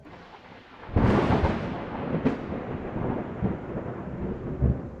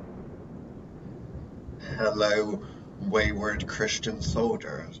Hello, wayward Christian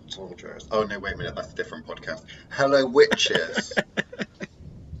soldiers. Oh no, wait a minute, that's a different podcast. Hello, witches.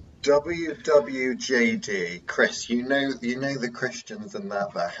 WWJD. Chris, you know the Christians and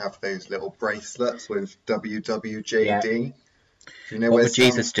that have those little bracelets with Yeah. WWJD? Do you know What where would it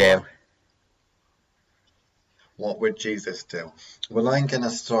stands Jesus do? for? What would Jesus do? Well, I'm gonna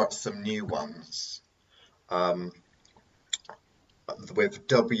start some new ones. With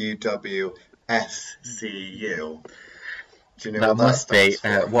WWSCU. Do you know That what that must be.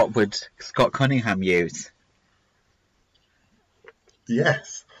 stands for? What would Scott Cunningham use?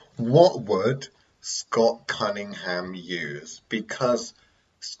 Yes. What would Scott Cunningham use? Because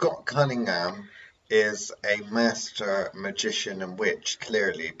Scott Cunningham is a master magician and witch,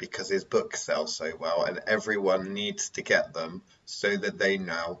 clearly, because his books sell so well, and everyone needs to get them so that they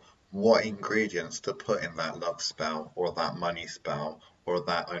know what ingredients to put in that love spell, or that money spell, or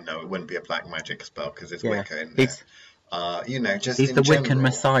that, oh no, it wouldn't be a black magic spell because there's Yeah, Wicca in there. he's Just he's in the Wiccan general.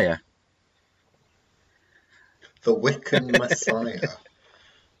 Messiah. The Wiccan Messiah.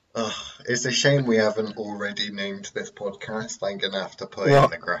 It's a shame we haven't already named this podcast. I'm gonna have to put it in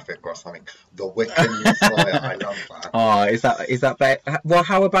What? the graphic or something. The Wiccan Messiah. I love that. Oh, is that better? Well,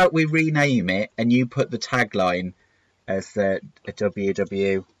 how about we rename it and you put the tagline as a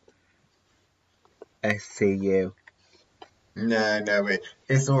WWSCU? No,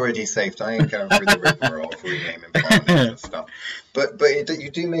 it's already saved. I ain't going through the rigmarole of renaming file names and stuff. But you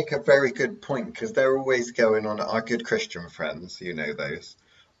do make a very good point, because they're always going on. Our good Christian friends, you know those,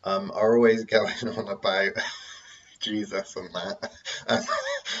 are always going on about Jesus and that,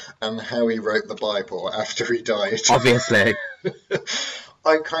 and how he wrote the Bible after he died. Obviously.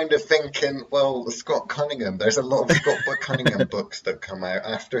 I'm kind of thinking, well, Scott Cunningham, there's a lot of Scott Cunningham books that come out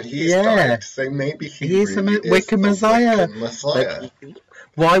after he's died, so maybe he's really the Wiccan Messiah. Wiccan Messiah.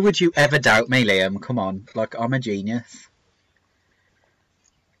 Why would you ever doubt me, Liam? Come on, like, I'm a genius.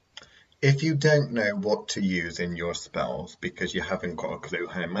 If you don't know what to use in your spells because you haven't got a clue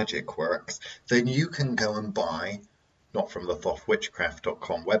how magic works, then you can go and buy, not from the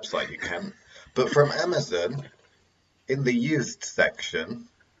thothwitchcraft.com website you can, but from Amazon, in the used section,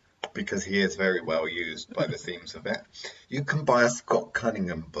 because he is very well used by the seams of it, you can buy a Scott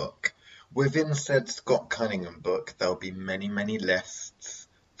Cunningham book. Within said Scott Cunningham book, there'll be many, many lists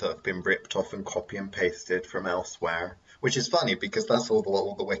that have been ripped off and copy and pasted from elsewhere, which is funny because that's all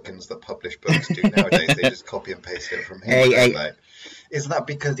the Wiccans that publish books do nowadays. They just copy and paste it from him. Hey. Is that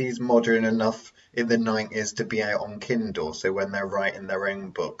because he's modern enough in the 90s to be out on Kindle, so when they're writing their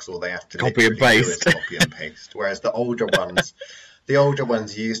own books, all they have to Copy and literally do is paste. copy and paste? Whereas the older ones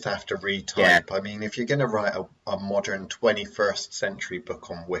you used to have to retype. Yeah. I mean, if you're going to write a modern 21st century book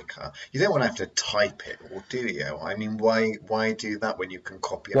on Wicca, you don't want to have to type it, or do you? I mean, why do that when you can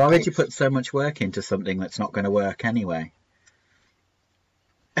copy and Why paste? would you put so much work into something that's not going to work anyway?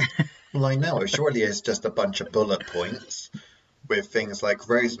 Well, I know. Surely it's just a bunch of bullet points with things like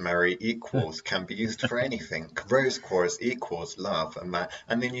rosemary equals can be used for anything. Rose quartz equals love, and that,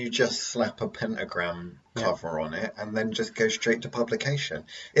 and then you just slap a pentagram cover on it, and then just go straight to publication.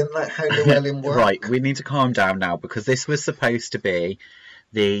 Isn't that how Llewellyn worked? Right, we need to calm down now, because this was supposed to be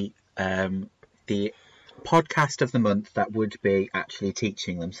the podcast of the month that would be actually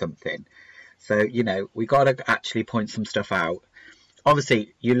teaching them something. So, we got to actually point some stuff out.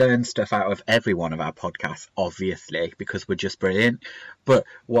 Obviously, you learn stuff out of every one of our podcasts, obviously, because we're just brilliant. But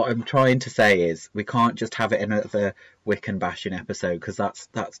what I'm trying to say is we can't just have it another Wiccan bashing episode, because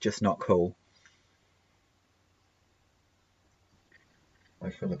that's just not cool.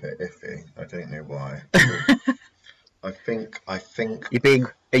 I feel a bit iffy. I don't know why. I think are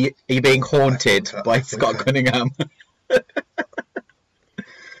you being haunted by Scott Cunningham?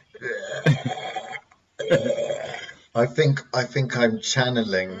 I think I'm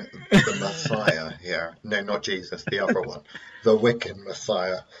channeling the Messiah here. No, not Jesus, the other one. The Wiccan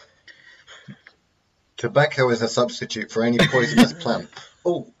Messiah. Tobacco is a substitute for any poisonous plant.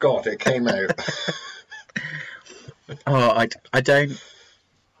 Oh, God, it came out. Oh, I don't...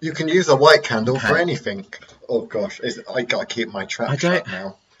 You can use a white candle for anything. Oh, gosh, I gotta keep my trap shut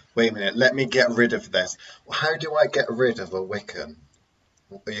now. Wait a minute, let me get rid of this. How do I get rid of a Wiccan?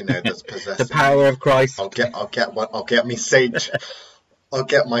 That's possessing. The power of Christ. I'll get my sage. I'll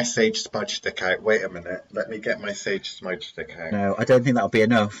get my sage smudge stick out. Wait a minute. Let me get my sage smudge stick out. No, I don't think that'll be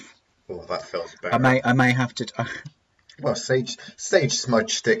enough. Oh, that feels better. I may have to. Well, sage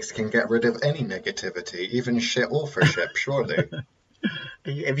smudge sticks can get rid of any negativity, even shit authorship. Surely.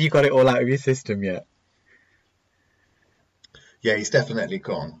 Have you got it all out of your system yet? Yeah, he's definitely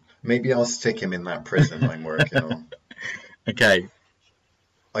gone. Maybe I'll stick him in that prison I'm working on. Okay.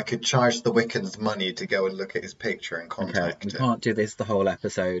 I could charge the Wiccans money to go and look at his picture and Okay, we contact him. can't do this the whole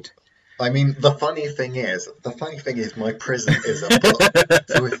episode. I mean, the funny thing is, my prison is a book.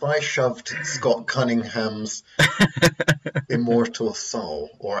 So if I shoved Scott Cunningham's immortal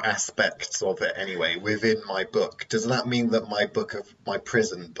soul, or aspects of it anyway, within my book, does that mean that my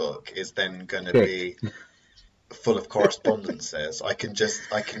prison book is then going to be full of correspondences? I can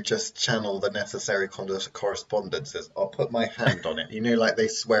just channel the necessary correspondences. I'll put my hand on it. You know, like they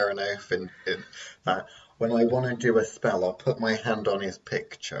swear an oath in that. When I want to do a spell, I'll put my hand on his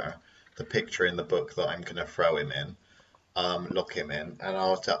picture, the picture in the book that I'm going to throw him in, lock him in, and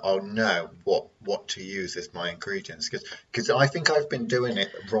I'll know what to use as my ingredients, because I think I've been doing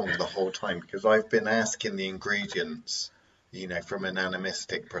it wrong the whole time, because I've been asking the ingredients, you know, from an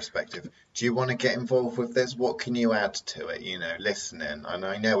animistic perspective. Do you want to get involved with this? What can you add to it? You know, listening. And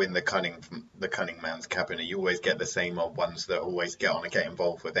I know in the cunning man's cabinet, you always get the same old ones that always get on and get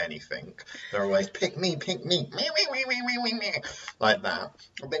involved with anything. They're always pick me, like that.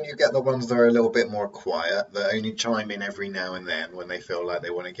 And then you get the ones that are a little bit more quiet, that only chime in every now and then when they feel like they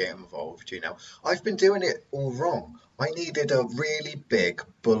want to get involved. You know, I've been doing it all wrong. I needed a really big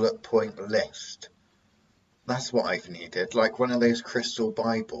bullet point list. That's what I've needed, like one of those crystal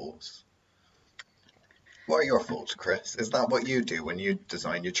Bibles. What are your thoughts, Chris? Is that what you do when you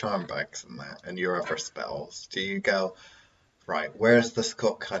design your charm bags and that, and your other spells? Do you go, right, where's the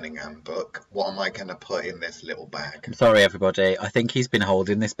Scott Cunningham book? What am I going to put in this little bag? I'm sorry, everybody. I think he's been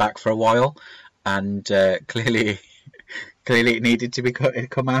holding this back for a while, and clearly it needed to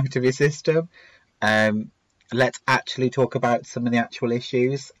come out of his system. Let's actually talk about some of the actual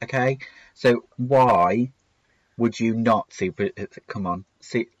issues, okay? So why would you not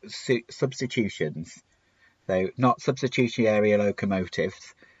substitutions? So not substitutionary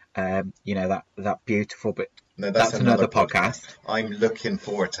locomotives. You know that beautiful, but No, that's another podcast. I'm looking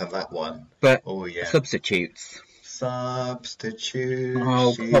forward to that one. But oh yeah, substitutes. Substitution.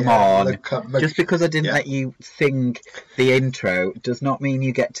 Oh come on! Just because I didn't let you sing the intro does not mean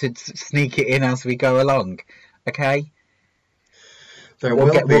you get to sneak it in as we go along. Okay.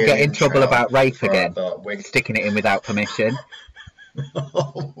 We'll get in trouble about rape again. Sticking it in without permission.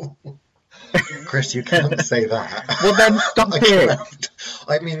 Chris, you can't say that. Well then stop it.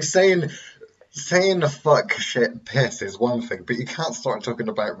 I mean, saying fuck, shit, piss is one thing, but you can't start talking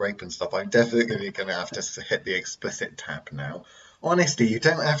about rape and stuff. I'm definitely going to have to hit the explicit tab now. Honestly, you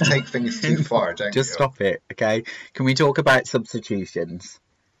don't have to take things too far, don't you? Just stop it, okay? Can we talk about substitutions?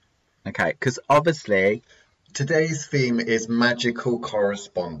 Okay, because obviously... Today's theme is magical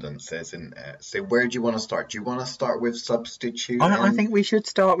correspondences, isn't it? So where do you want to start? Do you want to start with substitution? I think we should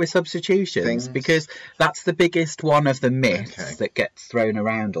start with substitutions because that's the biggest one of the myths that gets thrown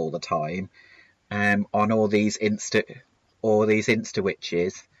around all the time on all these insta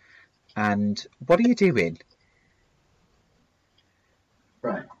witches. And what are you doing?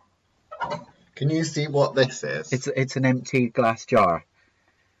 Right. Can you see what this is? It's an empty glass jar.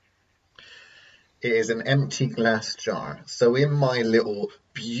 It is an empty glass jar. So in my little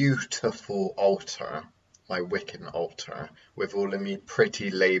beautiful altar, my Wiccan altar, with all of me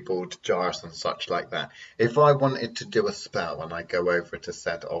pretty labelled jars and such like that, if I wanted to do a spell and I go over to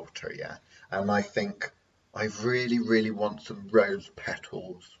said altar, and I think I really, really want some rose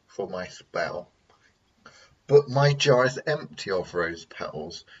petals for my spell, but my jar is empty of rose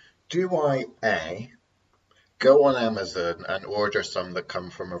petals, do I A, go on Amazon and order some that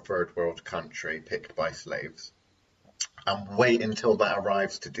come from a third world country picked by slaves and wait until that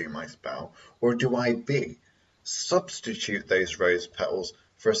arrives to do my spell? Or do I B, substitute those rose petals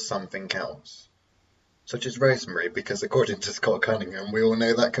for something else, such as rosemary, because according to Scott Cunningham, we all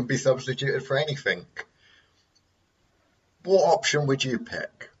know that can be substituted for anything? What option would you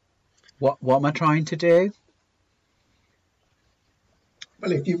pick? What am I trying to do?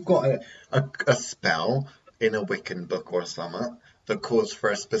 Well, if you've got a spell in a Wiccan book or something that calls for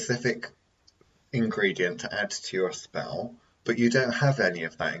a specific ingredient to add to your spell, but you don't have any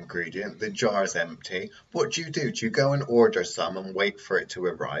of that ingredient, the jar's empty, what do? Do you go and order some and wait for it to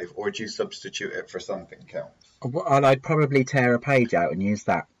arrive, or do you substitute it for something else? Well, I'd probably tear a page out and use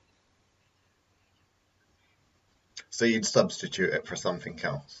that. So you'd substitute it for something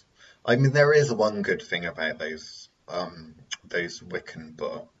else. I mean, there is one good thing about those Wiccan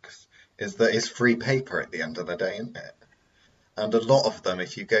books, is that it's free paper at the end of the day, isn't it? And a lot of them,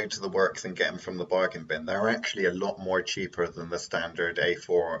 if you go to the works and get them from the bargain bin, they're actually a lot more cheaper than the standard A4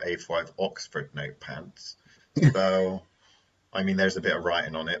 or A5 Oxford notepads. So, I mean, there's a bit of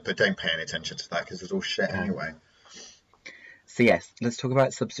writing on it, but don't pay any attention to that because it's all shit anyway. So yes, let's talk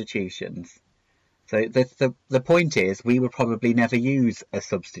about substitutions. So the point is, we would probably never use a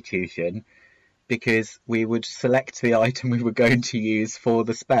substitution because we would select the item we were going to use for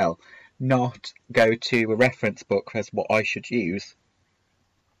the spell, not go to a reference book as what I should use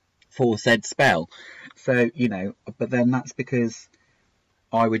for said spell. So, but then that's because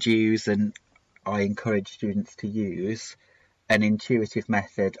I would use, and I encourage students to use, an intuitive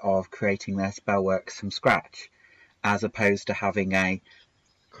method of creating their spell works from scratch, as opposed to having a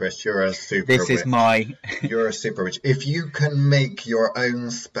Chris, you're a super this witch. is my You're a super witch. If you can make your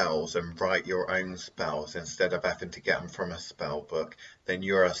own spells and write your own spells instead of having to get them from a spell book, then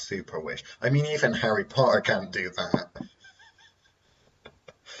you're a super witch. I mean, even Harry Potter can't do that.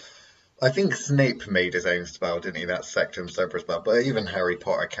 I think Snape made his own spell, didn't he? That Sectum Sempra spell. But even Harry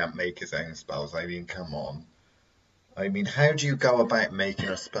Potter can't make his own spells. I mean, come on. I mean, how do you go about making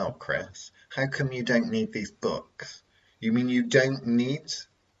a spell, Chris? How come you don't need these books? You mean you don't need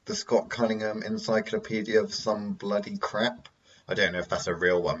the Scott Cunningham Encyclopedia of some bloody crap? I don't know if that's a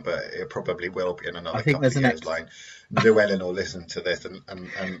real one, but it probably will be in another couple of years. Like, Llewellyn will listen to this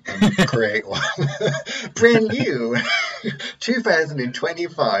and create one. Brand new,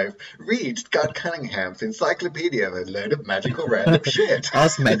 2025, read Scott Cunningham's Encyclopedia of a load of magical random shit.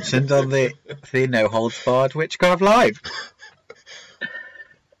 As mentioned on the No Holds Barred Witchcraft Live.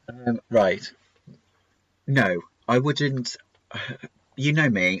 Right. No, I wouldn't. You know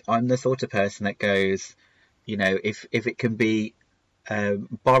me, I'm the sort of person that goes, if it can be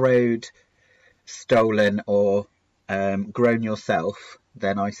borrowed, stolen, or grown yourself,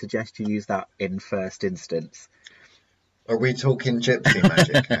 then I suggest you use that in first instance. Are we talking gypsy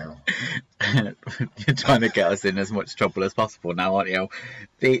magic now? You're trying to get us in as much trouble as possible now, aren't you?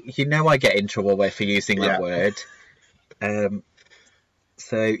 I get in trouble for using that word.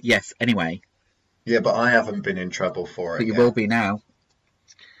 So, yes, anyway. Yeah, but I haven't been in trouble for it. But you will be now.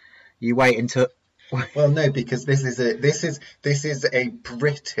 You wait until. Well, no, because this is a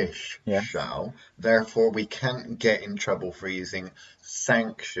British show. Therefore, we can't get in trouble for using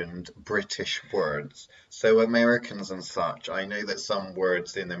sanctioned British words. So Americans and such, I know that some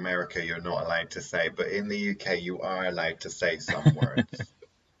words in America you're not allowed to say, but in the UK you are allowed to say some words.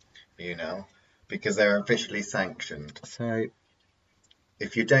 Because they're officially sanctioned. So.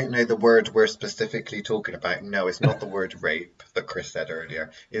 If you don't know the word we're specifically talking about, no, it's not the word rape that Chris said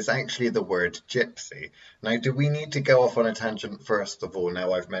earlier. It's actually the word gypsy. Now, do we need to go off on a tangent first of all?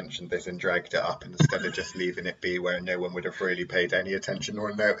 Now I've mentioned this and dragged it up instead of just leaving it be where no one would have really paid any attention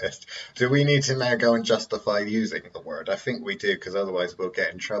or noticed. Do we need to now go and justify using the word? I think we do, because otherwise we'll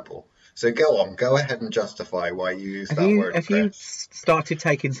get in trouble. So go ahead and justify why you use that word, Chris. Have you started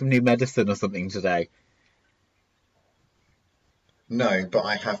taking some new medicine or something today? No, but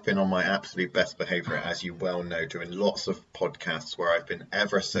I have been on my absolute best behaviour, as you well know, doing lots of podcasts where I've been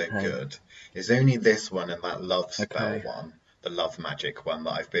ever so good. It's only this one and that love spell one, the love magic one,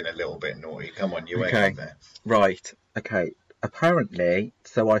 that I've been a little bit naughty. Come on, you ain't this. Right, okay. Apparently,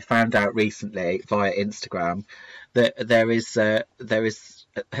 so I found out recently via Instagram that there is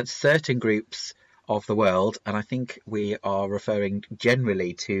certain groups of the world, and I think we are referring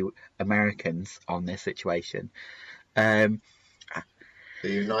generally to Americans on this situation.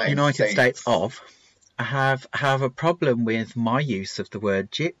 The United States of have a problem with my use of the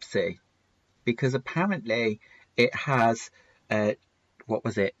word gypsy, because apparently it has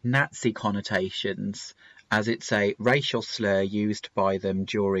Nazi connotations, as it's a racial slur used by them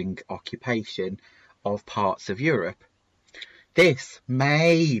during occupation of parts of Europe. This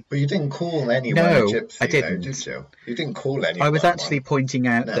may... But you didn't call anyone a gypsy, I didn't. Though, did you? You didn't call anyone. I was actually pointing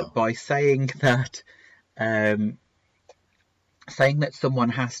out that by saying that... saying that someone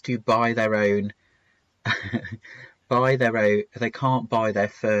has to buy their own, they can't buy their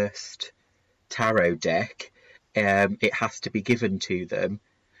first tarot deck, it has to be given to them,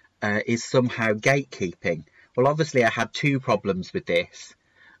 is somehow gatekeeping. Well, obviously I had two problems with this.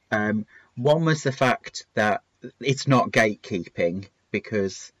 One was the fact that it's not gatekeeping,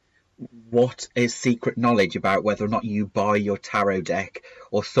 because what is secret knowledge about whether or not you buy your tarot deck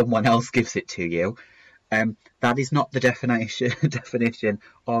or someone else gives it to you? That is not the definition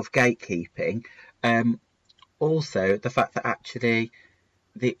of gatekeeping. Also, the fact that actually,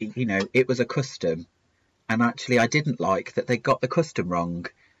 it was a custom, and actually I didn't like that they got the custom wrong,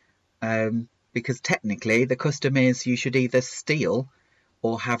 because technically the custom is you should either steal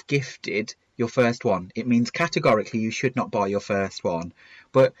or have gifted your first one. It means categorically you should not buy your first one.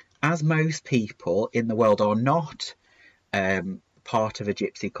 But as most people in the world are not part of a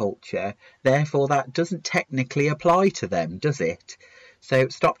gypsy culture, therefore that doesn't technically apply to them, does it? So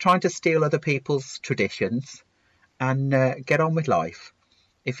stop trying to steal other people's traditions and get on with life.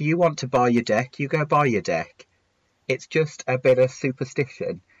 If you want to buy your deck, you go buy your deck. It's just a bit of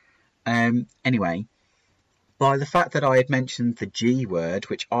superstition. Anyway, by the fact that I had mentioned the G word,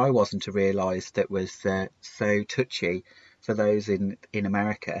 which I wasn't to realise that was so touchy for those in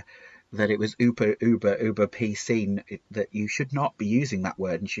America, that it was uber PC, that you should not be using that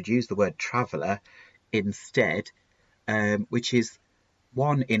word and should use the word traveller instead, which is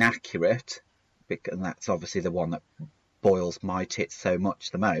one, inaccurate, and that's obviously the one that boils my tits so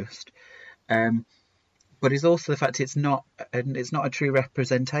much the most. But it's also the fact it's not a true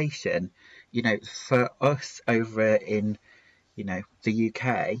representation. For us over in the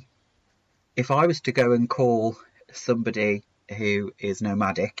UK, if I was to go and call somebody who is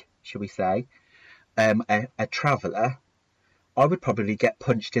nomadic, shall we say, a traveller, I would probably get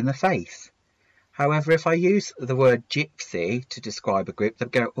punched in the face. However, if I use the word gypsy to describe a group,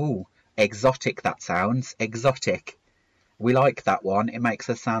 they'd go, "Oh, exotic, that sounds exotic. We like that one. It makes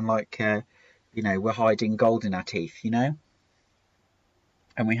us sound like we're hiding gold in our teeth, and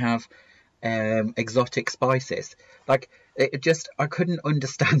we have exotic spices." Like, I couldn't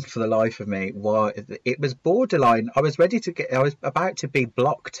understand for the life of me why it was borderline. I was about to be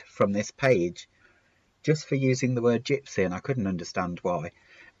blocked from this page just for using the word gypsy, and I couldn't understand why.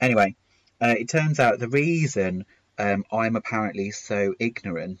 Anyway, it turns out the reason I'm apparently so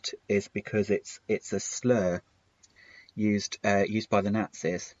ignorant is because it's a slur used by the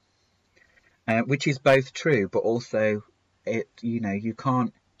Nazis, which is both true, but also you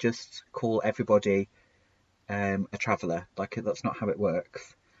can't just call everybody a traveller. Like, that's not how it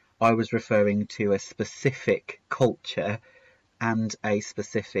works. I was referring to a specific culture and a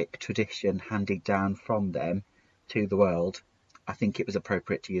specific tradition handed down from them to the world. I think it was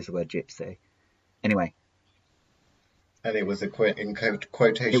appropriate to use the word gypsy. Anyway. And it was in It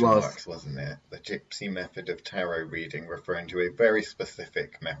quotation was. marks, wasn't it? The gypsy method of tarot reading, referring to a very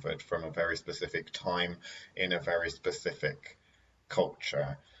specific method from a very specific time in a very specific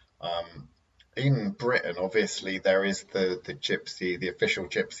culture. In Britain, obviously, there is the official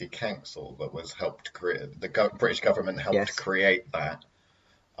Gypsy Council that was helped create. The British government helped create that.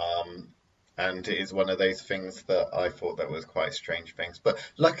 And it is one of those things that I thought that was quite strange things. But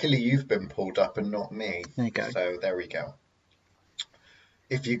luckily you've been pulled up and not me. There you go. So there we go.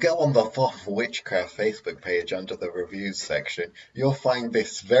 If you go on the Thoth Witchcraft Facebook page under the reviews section, you'll find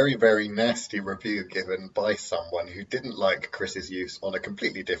this very, very nasty review given by someone who didn't like Chris's use on a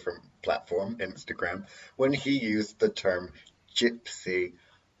completely different platform, Instagram, when he used the term gypsy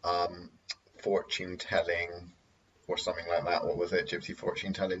fortune telling, or something like that. What was it? Gypsy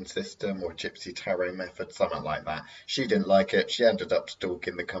fortune telling system or gypsy tarot method, something like that. She didn't like it. She ended up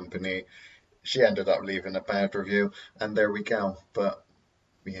stalking the company. She ended up leaving a bad review, and there we go. But,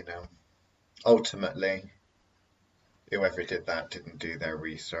 ultimately, whoever did that didn't do their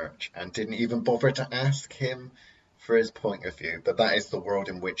research and didn't even bother to ask him for his point of view. But that is the world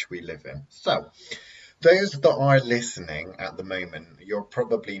in which we live in. So, those that are listening at the moment, you're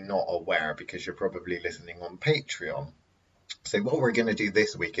probably not aware because you're probably listening on Patreon. So what we're going to do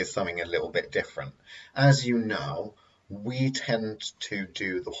this week is something a little bit different. As you know, we tend to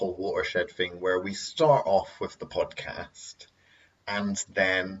do the whole watershed thing where we start off with the podcast and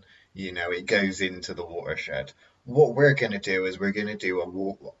then, it goes into the watershed. What we're going to do is we're going to do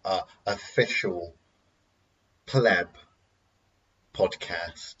a official pleb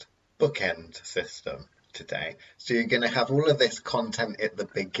podcast bookend system today. So you're going to have all of this content at the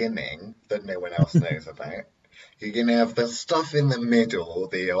beginning that no one else knows about. You're going to have the stuff in the middle,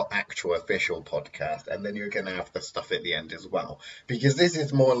 the actual official podcast, and then you're going to have the stuff at the end as well. Because this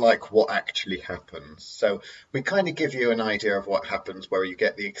is more like what actually happens. So we kind of give you an idea of what happens where you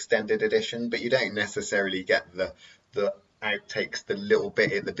get the extended edition, but you don't necessarily get the outtakes, the little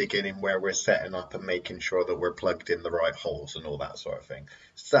bit at the beginning where we're setting up and making sure that we're plugged in the right holes and all that sort of thing.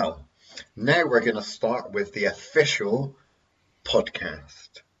 So now we're going to start with the official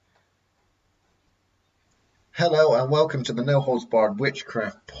podcast. Hello and welcome to the No Holds Barred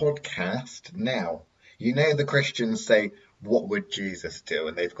Witchcraft Podcast. Now, the Christians say, "What would Jesus do?"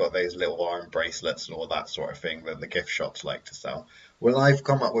 And they've got those little arm bracelets and all that sort of thing that the gift shops like to sell. Well, I've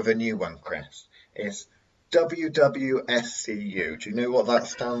come up with a new one, Chris. It's Wwscu. Do you know what that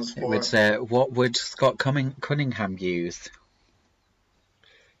stands for? It's what would Scott Cunningham use?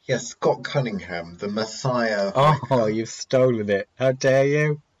 Yes, Scott Cunningham, the Messiah of Wicca. Oh, you've stolen it. How dare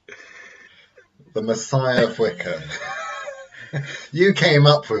you? The Messiah of Wicca. You came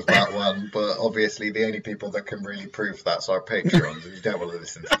up with that one, but obviously the only people that can really prove that's our patrons, and you don't want to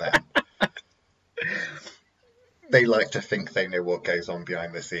listen to them. They like to think they know what goes on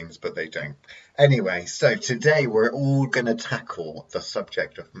behind the scenes, but they don't. Anyway, so today we're all going to tackle the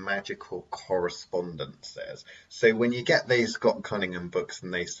subject of magical correspondences. So when you get these Scott Cunningham books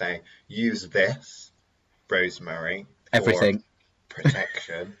and they say, use this, Rosemary, for Everything.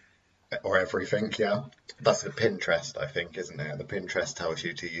 protection, or everything, yeah. That's the Pinterest, I think, isn't it? The Pinterest tells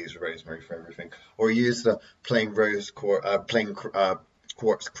you to use rosemary for everything, or use the plain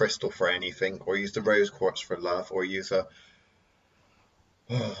quartz crystal for anything, or use the rose quartz for love, or use a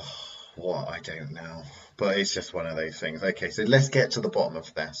what, I don't know, but it's just one of those things. Okay, so let's get to the bottom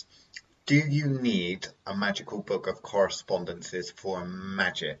of this. Do you need a magical book of correspondences for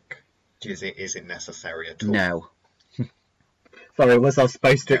magic? Is it necessary at all? No. Sorry, was I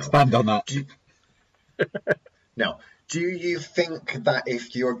supposed to No. expand on that? Now, do you think that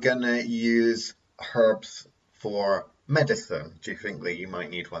if you're gonna use herbs for medicine, do you think that you might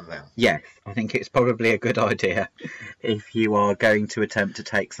need one then? Yes, I think it's probably a good idea if you are going to attempt to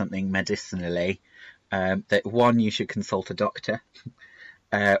take something medicinally, that one, you should consult a doctor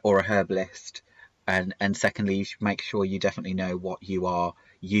or a herbalist, and secondly, you should make sure you definitely know what you are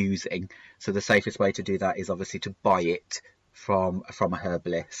using. So the safest way to do that is obviously to buy it from a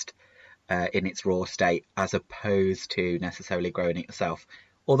herbalist in its raw state, as opposed to necessarily growing it yourself,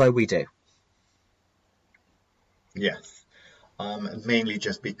 although we do. Yes. Mainly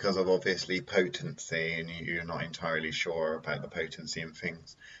just because of obviously potency, and you're not entirely sure about the potency and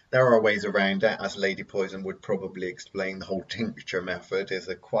things. There are ways around it, as Lady Poison would probably explain. The whole tincture method is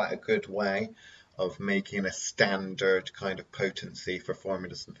quite a good way of making a standard kind of potency for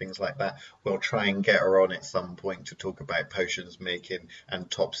formulas and things like that. We'll try and get her on at some point to talk about potions making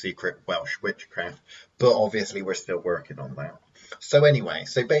and top secret Welsh witchcraft, but obviously we're still working on that. So anyway,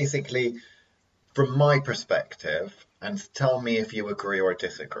 so basically, from my perspective, and tell me if you agree or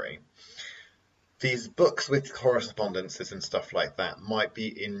disagree, these books with correspondences and stuff like that might be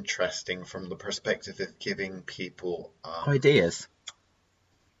interesting from the perspective of giving people Ideas.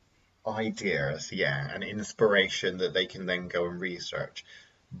 ideas, yeah, and inspiration that they can then go and research.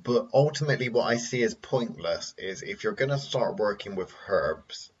 But ultimately, what I see as pointless is if you're going to start working with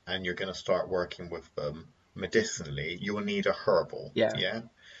herbs and you're going to start working with them medicinally, you'll need a herbal, Yeah. yeah?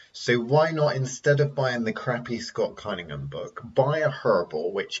 So why not, instead of buying the crappy Scott Cunningham book, buy a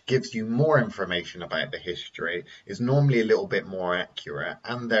herbal which gives you more information about the history, is normally a little bit more accurate,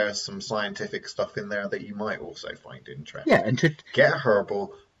 and there's some scientific stuff in there that you might also find interesting. Yeah, Get a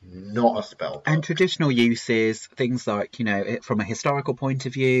herbal, not a spell and book. traditional uses, things like, from a historical point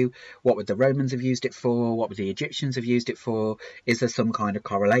of view, what would the Romans have used it for? What would the Egyptians have used it for? Is there some kind of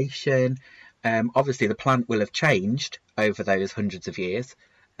correlation? Obviously, the plant will have changed over those hundreds of years,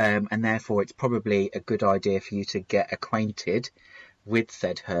 and therefore it's probably a good idea for you to get acquainted with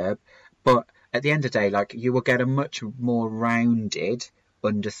said herb. But at the end of the day, like, you will get a much more rounded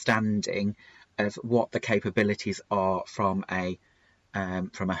understanding of what the capabilities are from a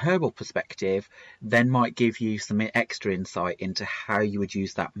herbal perspective, then might give you some extra insight into how you would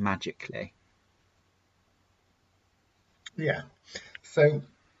use that magically. Yeah. So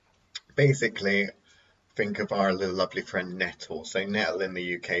basically, think of our little lovely friend nettle. So nettle in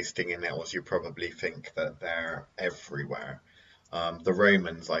the UK, stinging nettles, you probably think that they're everywhere. The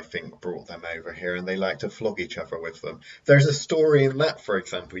Romans, I think, brought them over here, and they like to flog each other with them. There's a story in that, for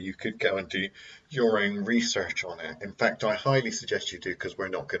example. You could go and do your own research on it. In fact, I highly suggest you do, because we're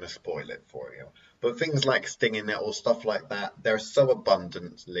not going to spoil it for you. But things like stinging nettles, stuff like that, they're so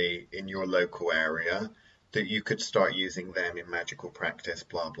abundantly in your local area that you could start using them in magical practice,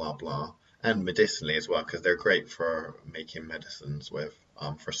 blah, blah, blah. And medicinally as well, because they're great for making medicines with,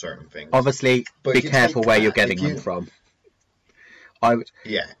 for certain things. Obviously, But be if you careful take where you're that, getting them from. I would,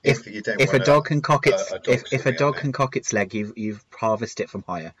 yeah, if if you don't if a want dog can cock its a dog if a to be on dog it, can cock its leg, you've harvested it from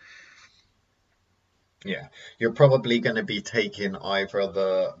higher. yeah, you're probably going to be taking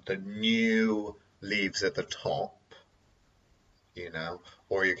either the new leaves at the top,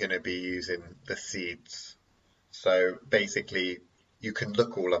 or you're going to be using the seeds. So basically, you can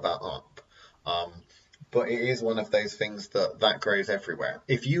look all of that up. But it is one of those things that grows everywhere.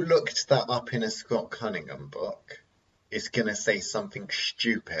 If you looked that up in a Scott Cunningham book, it's going to say something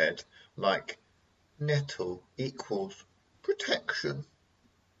stupid like nettle equals protection.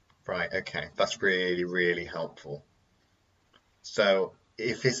 Right, okay, that's really, really helpful. So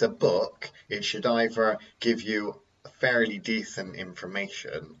if it's a book, it should either give you fairly decent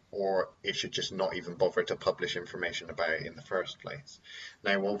information, or it should just not even bother to publish information about it in the first place.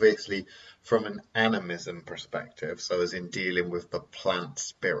 Now, obviously, from an animism perspective, so as in dealing with the plant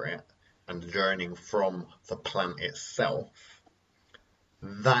spirit and learning from the plant itself,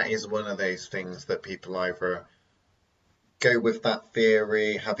 that is one of those things that people either go with that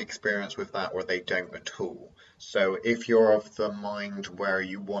theory, have experience with that, or they don't at all. So if you're of the mind where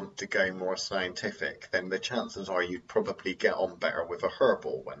you want to go more scientific, then the chances are you'd probably get on better with a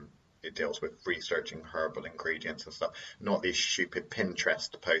herbal when it deals with researching herbal ingredients and stuff, not these stupid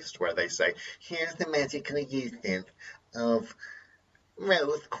Pinterest posts where they say, here's the magical uses of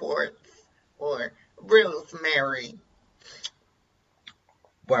rose quartz or rosemary.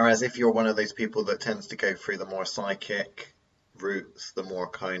 Whereas if you're one of those people that tends to go through the more psychic routes, the more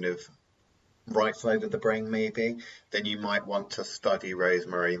kind of right side of the brain maybe, then you might want to study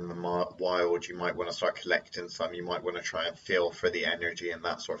rosemary in the wild, you might want to start collecting some, you might want to try and feel for the energy and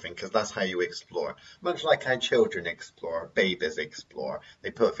that sort of thing, because that's how you explore. Much like how children explore, babies explore,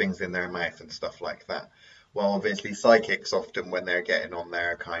 they put things in their mouth and stuff like that. Well, obviously psychics often, when they're getting on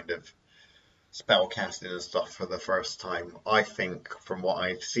their kind of spell casting and stuff for the first time, I think from what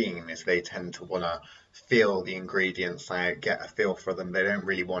I've seen is they tend to want to feel the ingredients out, get a feel for them. They don't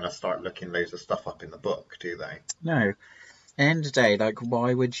really want to start looking loads of stuff up in the book, do they? No. At the end of the day, like,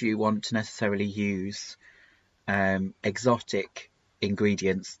 why would you want to necessarily use exotic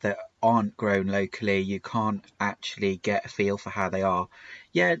ingredients that aren't grown locally? You can't actually get a feel for how they are.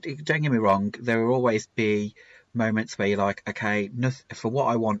 Yeah, don't get me wrong, there will always be moments where you're like, okay, for what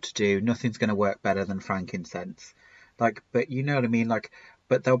I want to do, nothing's going to work better than frankincense. Like, but you know what I mean? Like,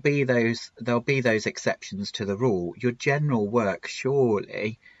 but there'll be those exceptions to the rule. Your general work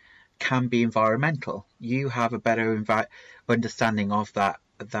surely can be environmental. You have a better understanding of that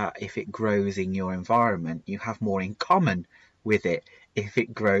if it grows in your environment. You have more in common with it if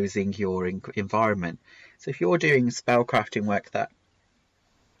it grows in your environment. So if you're doing spellcrafting work that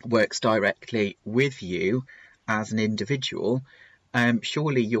works directly with you as an individual,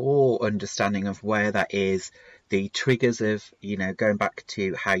 surely your understanding of where that is, the triggers of, going back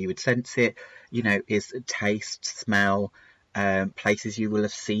to how you would sense it, is taste, smell, places you will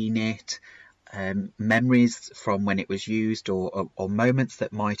have seen it, memories from when it was used, or moments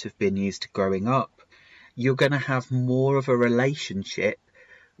that might have been used growing up. You're going to have more of a relationship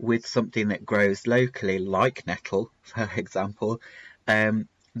with something that grows locally, like nettle, for example,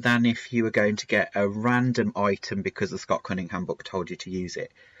 than if you were going to get a random item because the Scott Cunningham book told you to use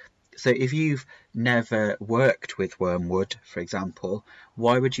it. So if you've never worked with wormwood, for example,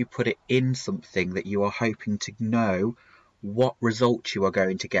 why would you put it in something that you are hoping to know what results you are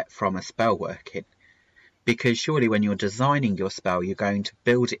going to get from a spell working? Because surely when you're designing your spell, you're going to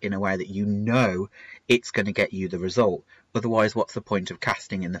build it in a way that you know it's going to get you the result. Otherwise, what's the point of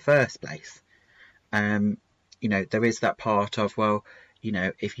casting in the first place? There is that part of, well,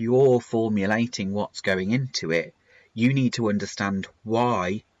 if you're formulating what's going into it, you need to understand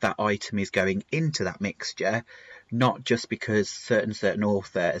why that item is going into that mixture, not just because certain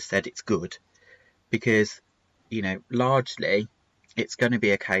author has said it's good. Because, largely it's going to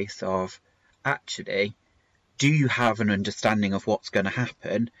be a case of, actually, do you have an understanding of what's going to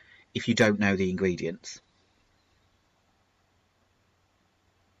happen if you don't know the ingredients?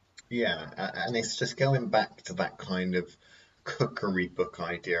 Yeah, and it's just going back to that kind of cookery book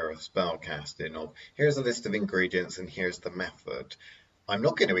idea of spellcasting of, here's a list of ingredients and here's the method. I'm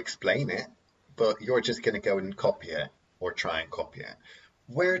not going to explain it, but you're just going to go and copy it, or try and copy it.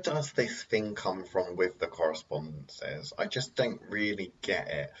 Where does this thing come from with the correspondences? I just don't really get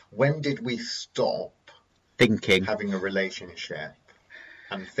it. When did we stop Thinking, having a relationship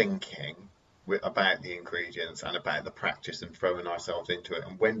and thinking about the ingredients and about the practice and throwing ourselves into it?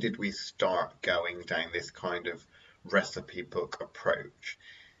 And when did we start going down this kind of recipe book approach?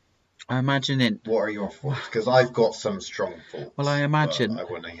 I imagine it. What are your thoughts? Because I've got some strong thoughts. Well, I imagine. I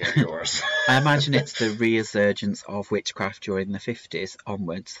want to hear yours. I imagine it's the resurgence of witchcraft during the 50s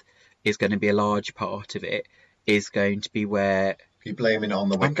onwards is going to be a large part of it. Is going to be where you blaming it on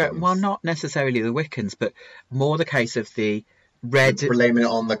the Wiccans? Well, not necessarily the Wiccans, but more the case of the blaming it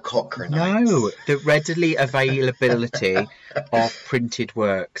on the Cochranetes. No, the readily availability of printed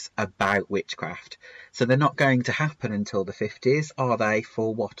works about witchcraft. So they're not going to happen until the 50s, are they?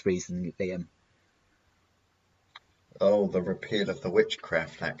 For what reason, Liam? Oh, the repeal of the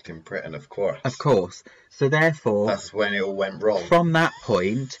Witchcraft Act in Britain, of course. Of course. So therefore, that's when it all went wrong. From that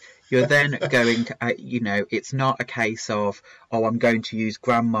point, you're then going, it's not a case of, I'm going to use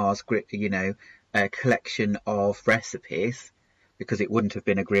Grandma's, a collection of recipes, because it wouldn't have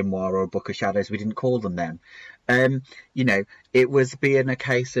been a grimoire or a book of shadows. We didn't call them then. It was being a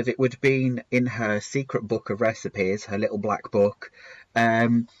case of, it would have been in her secret book of recipes, her little black book,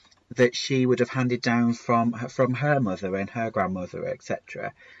 that she would have handed down from her mother and her grandmother,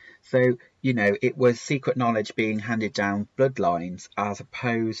 etc. So, it was secret knowledge being handed down bloodlines, as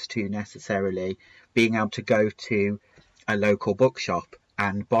opposed to necessarily being able to go to a local bookshop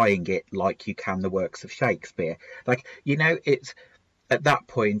and buying it like you can the works of Shakespeare. Like, you know, it's at that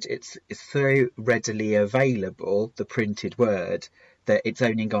point it's so readily available, the printed word, that it's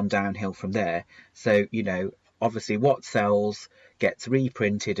only gone downhill from there. So, you know, obviously what sells gets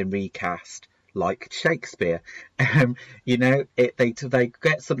reprinted and recast like Shakespeare. You know, they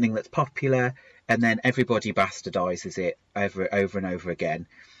get something that's popular and then everybody bastardizes it over and over again.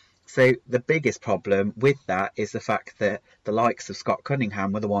 So the biggest problem with that is the fact that the likes of Scott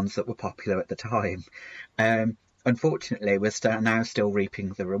Cunningham were the ones that were popular at the time. Unfortunately, we're now still reaping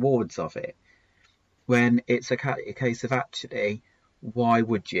the rewards of it. When it's a case of actually, why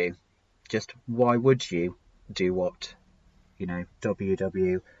would you? Just why would you do what, you know,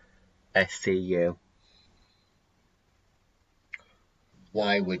 Wwscu?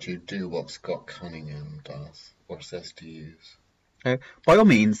 Why would you do what Scott Cunningham does or says to use? By all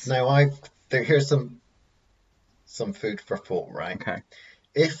means. Now, here's some food for thought, right? Okay.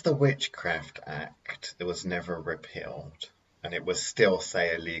 If the Witchcraft Act was never repealed and it was still,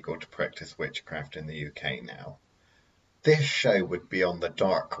 say, illegal to practice witchcraft in the UK now, this show would be on the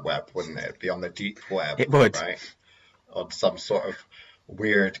dark web, wouldn't it? It'd be on the deep web. It would. Right? On some sort of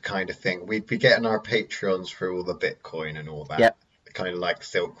weird kind of thing. We'd be getting our Patreons through all the Bitcoin and all that. Yep. Kind of like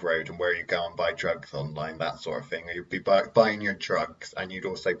Silk Road and where you go and buy drugs online, that sort of thing. You'd be buying your drugs and you'd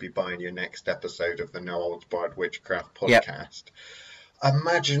also be buying your next episode of the No Holds Barred Witchcraft podcast. Yep.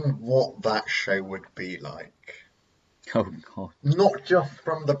 Imagine what that show would be like. Oh, God. Not just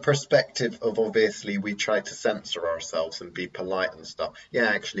from the perspective of obviously we try to censor ourselves and be polite and stuff. Yeah,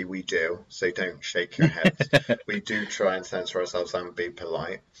 actually we do, so don't shake your heads. We do try and censor ourselves and be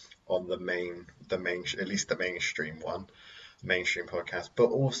polite on the main, at least the mainstream podcast.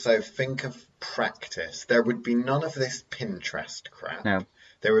 But also think of practice. There would be none of this Pinterest crap. No.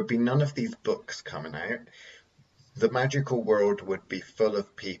 There would be none of these books coming out. The magical world would be full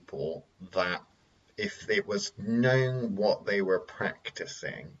of people that, if it was known what they were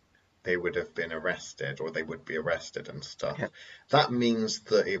practicing, they would have been arrested, or they would be arrested and stuff. Yeah. That means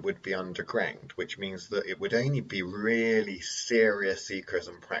that it would be underground, which means that it would only be really serious seekers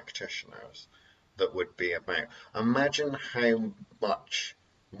and practitioners that would be about. Imagine how much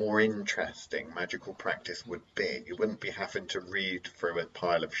more interesting magical practice would be. You wouldn't be having to read through a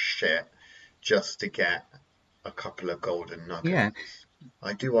pile of shit just to get a couple of golden nuggets. Yeah.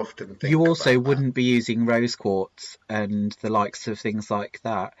 I do often think you also about wouldn't be using rose quartz and the likes of things like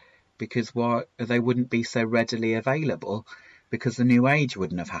that, because they wouldn't be so readily available, because the New Age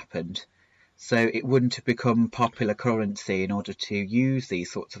wouldn't have happened. So it wouldn't have become popular currency in order to use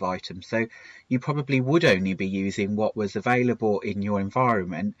these sorts of items. So you probably would only be using what was available in your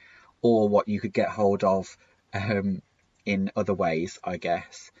environment, or what you could get hold of in other ways, I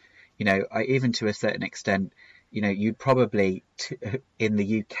guess. You know, even to a certain extent, you know, you'd probably, in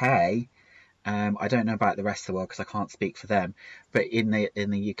the UK, I don't know about the rest of the world because I can't speak for them, but in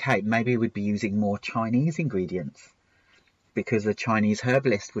the UK, maybe we'd be using more Chinese ingredients, because a Chinese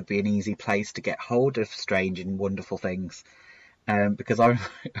herbalist would be an easy place to get hold of strange and wonderful things. Because I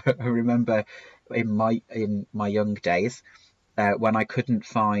remember in my young days, when I couldn't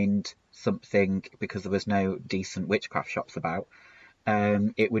find something because there was no decent witchcraft shops about,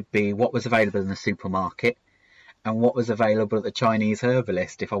 it would be what was available in the supermarket and what was available at the Chinese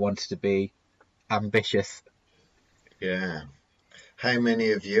herbalist if I wanted to be ambitious. Yeah. How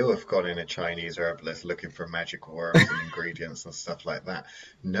many of you have gone in a Chinese herbalist looking for magical herbs and ingredients and stuff like that?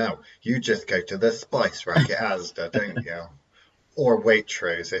 No, you just go to the spice rack at Asda, don't you? Or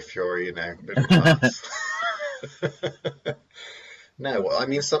Waitrose if you're, you know, middle class. No, I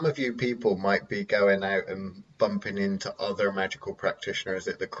mean, some of you people might be going out and bumping into other magical practitioners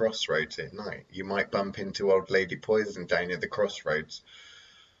at the crossroads at night. You might bump into old Lady Poison down at the crossroads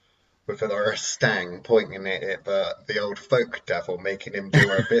with her stang pointing it at the old folk devil, making him do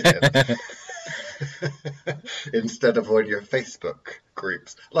her bidding. Instead of on your Facebook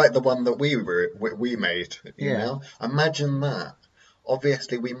groups, like the one that we made, you know? Imagine that.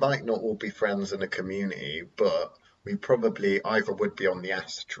 Obviously, we might not all be friends in a community, but we probably either would be on the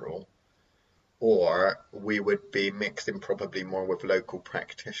astral, or we would be mixing probably more with local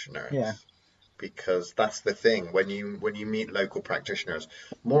practitioners. Yeah. Because that's the thing, when you meet local practitioners,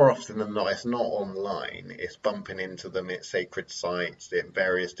 more often than not, it's not online, it's bumping into them at sacred sites, at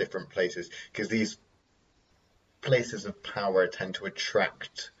various different places, because these places of power tend to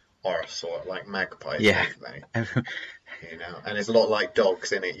attract our sort, like magpies, don't they? You know, and it's a lot like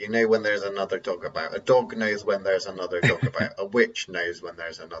dogs, in it. You know when there's another dog about. A dog knows when there's another dog about. A witch knows when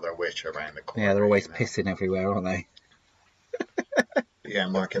there's another witch around the corner. Yeah, they're always pissing everywhere, aren't they? Yeah,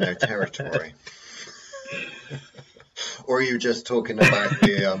 marking their territory. Or are you just talking about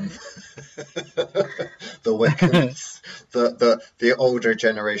the Wiccans, the older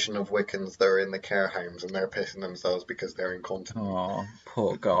generation of Wiccans that are in the care homes and they're pissing themselves because they're incontinent? Oh,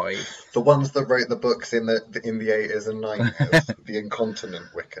 poor guys. The ones that wrote the books in the 80s and 90s, the incontinent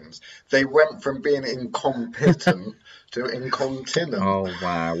Wiccans, they went from being incompetent to incontinent. Oh,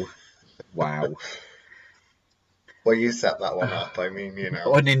 wow. Wow. Well, you set that one up. I mean, you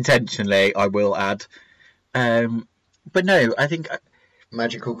know, Unintentionally, I will add. But no, I think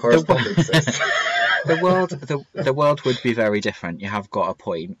magical the correspondences. the world would be very different. You have got a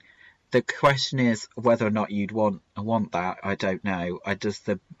point. The question is whether or not you'd want that. I don't know. Does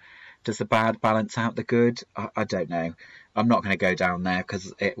the bad balance out the good? I don't know. I'm not going to go down there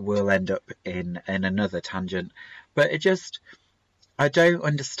because it will end up in another tangent. But I don't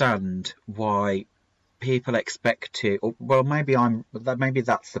understand why people expect to. Well, maybe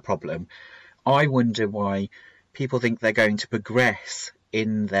that's the problem. I wonder why people think they're going to progress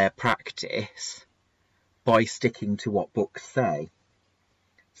in their practice by sticking to what books say.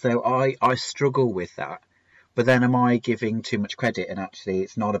 So I struggle with that. But then am I giving too much credit? And actually,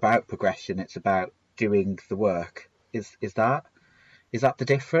 it's not about progression. It's about doing the work. Is that the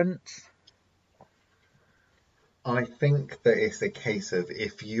difference? I think that it's a case of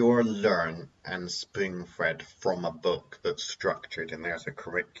if you're learned and spoon-fed from a book that's structured and there's a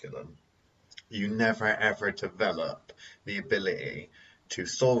curriculum, you never ever develop the ability to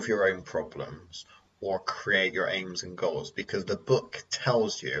solve your own problems or create your aims and goals because the book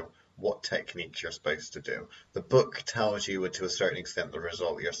tells you what techniques you're supposed to do. The book tells you to a certain extent the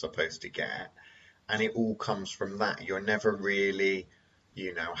result you're supposed to get, and it all comes from that. You're never really,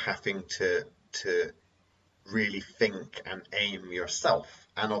 having to really think and aim yourself.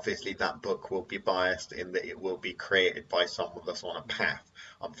 And obviously that book will be biased in that it will be created by someone that's on a path.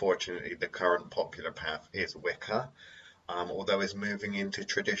 Unfortunately, the current popular path is Wicca, although it's moving into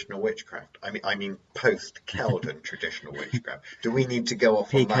traditional witchcraft. I mean post-Kelden traditional witchcraft. Do we need to go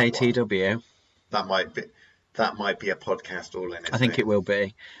off on that one? PKTW. That might be a podcast all in its I think own. it will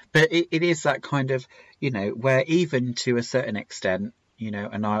be. But it is that kind of, where even to a certain extent,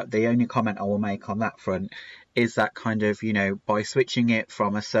 and the only comment I will make on that front is that kind of, by switching it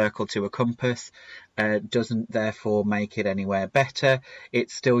from a circle to a compass doesn't therefore make it anywhere better.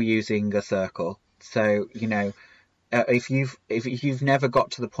 It's still using a circle. So, if you've never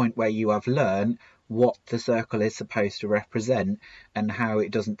got to the point where you have learned what the circle is supposed to represent and how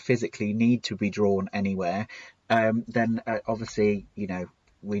it doesn't physically need to be drawn anywhere, then obviously,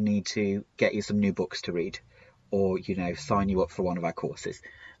 we need to get you some new books to read or, sign you up for one of our courses.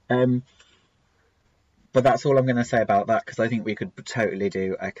 But that's all I'm going to say about that because I think we could totally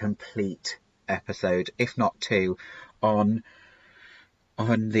do a complete episode, if not two, on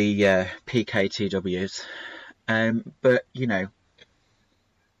the PKTWs. But,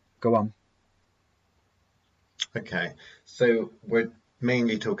 go on. Okay, so we're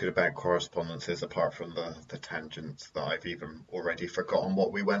mainly talking about correspondences apart from the tangents that I've even already forgotten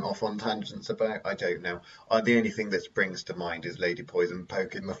what we went off on tangents about. I don't know. The only thing that springs to mind is Lady Poison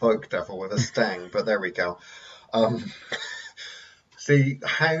poking the folk devil with a stang, but there we go. See,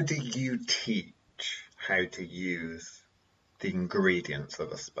 how do you teach how to use the ingredients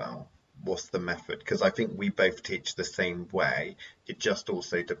of a spell? What's the method? Because I think we both teach the same way. It just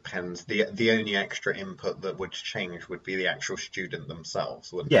also depends. The only extra input that would change would be the actual student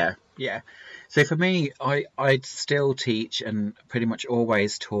themselves, wouldn't it? Yeah. So for me, I'd still teach and pretty much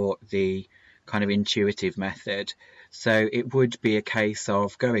always taught the kind of intuitive method. So it would be a case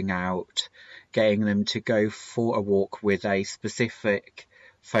of going out, getting them to go for a walk with a specific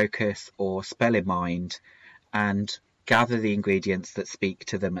focus or spell in mind, and gather the ingredients that speak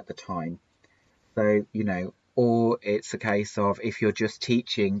to them at the time. So, or it's a case of if you're just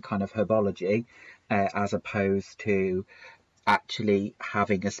teaching kind of herbology as opposed to actually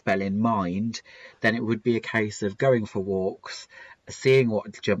having a spell in mind, then it would be a case of going for walks, seeing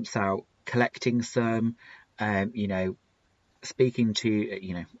what jumps out, collecting some, speaking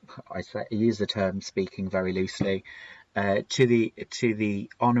to, I use the term speaking very loosely, to the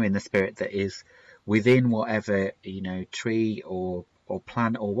honouring the spirit that is within whatever tree or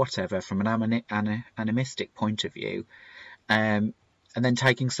plant or whatever from an animistic point of view, and then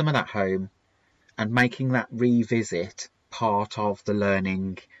taking some of that home and making that revisit part of the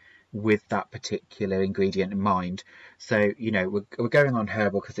learning with that particular ingredient in mind. So we're going on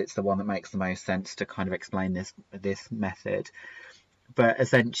herbal because it's the one that makes the most sense to kind of explain this method, but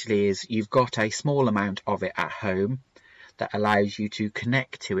essentially is you've got a small amount of it at home that allows you to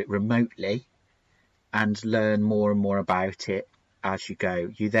connect to it remotely and learn more and more about it as you go.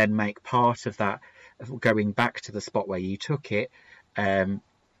 You then make part of that going back to the spot where you took it, a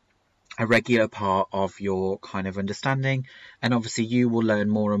regular part of your kind of understanding, and obviously you will learn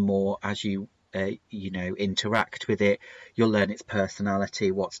more and more as you interact with it. You'll learn its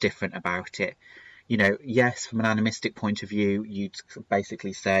personality, what's different about it. Yes, from an animistic point of view, you'd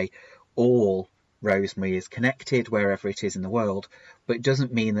basically say all rosemary is connected wherever it is in the world, but it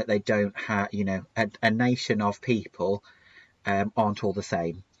doesn't mean that they don't have, a nation of people aren't all the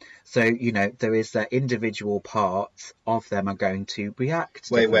same. So, there is that individual parts of them are going to react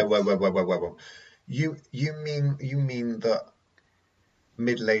Wait. different. You mean that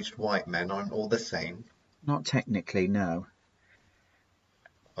middle-aged white men aren't all the same? Not technically, no.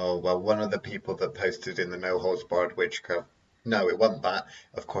 Oh, well, one of the people that posted in the No Holds Barred Witchcraft. No, it wasn't that.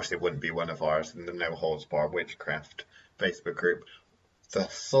 Of course, it wouldn't be one of ours in the No Holds Barred Witchcraft Facebook group. The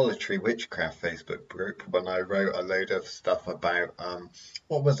Solitary Witchcraft Facebook group, when I wrote a load of stuff about,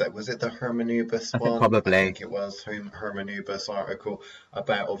 what was it? Was it the Hermanubis I think one? probably. I think it was Hermanubis article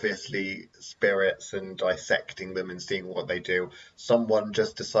about obviously spirits and dissecting them and seeing what they do. Someone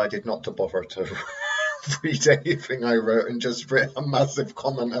just decided not to bother to read anything I wrote and just wrote a massive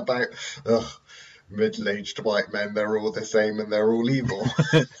comment about, ugh, middle-aged white men, they're all the same and they're all evil.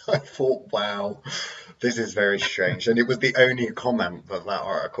 I thought, wow, this is very strange. And it was the only comment that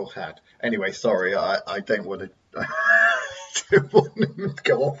article had. Anyway, sorry, I don't want to don't want to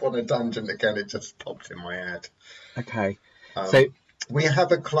go off on a tangent again. It just popped in my head. Okay. So we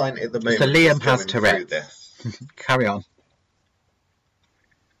have a client at the moment. So Liam has Tourette's. Carry on.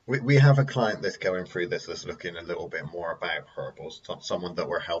 We have a client that's going through this, that's looking a little bit more about herbals, someone that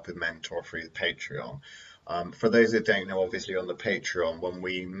we're helping mentor through Patreon. For those that don't know, obviously on the Patreon, when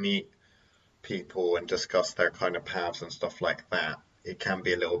we meet people and discuss their kind of paths and stuff like that, it can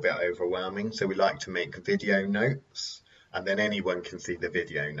be a little bit overwhelming. So we like to make video notes, and then anyone can see the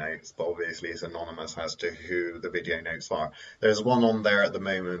video notes, but obviously it's anonymous as to who the video notes are. There's one on there at the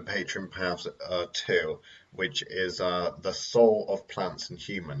moment, Patron Paths 2, which is the soul of plants and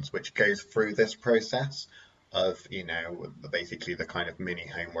humans, which goes through this process of, basically the kind of mini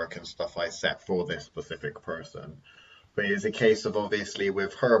homework and stuff I set for this specific person. But it's a case of, obviously,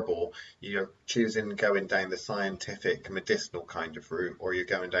 with herbal, you're choosing going down the scientific, medicinal kind of route, or you're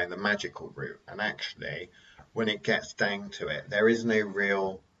going down the magical route. And actually, when it gets down to it, there is no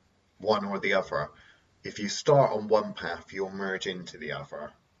real one or the other. If you start on one path, you'll merge into the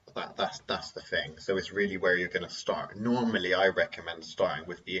other. That's the thing. So it's really where you're going to start. Normally, I recommend starting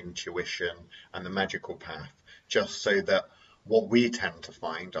with the intuition and the magical path, just so that what we tend to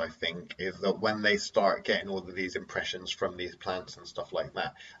find, I think, is that when they start getting all of these impressions from these plants and stuff like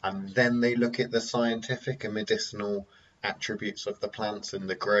that, and then they look at the scientific and medicinal attributes of the plants and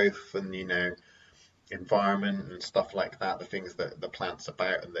the growth and, environment and stuff like that, the things that the plant's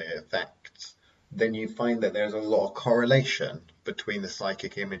about and the effects, then you find that there's a lot of correlation between the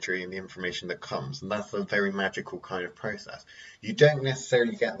psychic imagery and the information that comes. And that's a very magical kind of process. You don't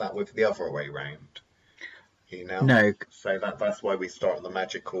necessarily get that with the other way round. No. So that's why we start on the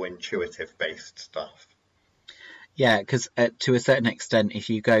magical, intuitive-based stuff. Yeah, because to a certain extent, if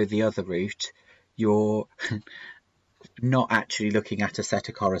you go the other route, you're not actually looking at a set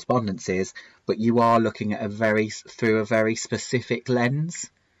of correspondences, but you are looking at through a very specific lens.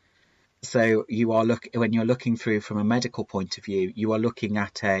 So you are when you're looking through from a medical point of view, you are looking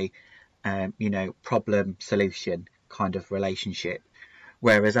at a problem solution kind of relationship,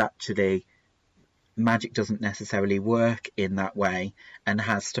 whereas actually magic doesn't necessarily work in that way and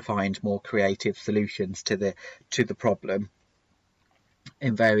has to find more creative solutions to the problem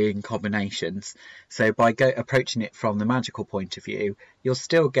in varying combinations. So by approaching it from the magical point of view, you'll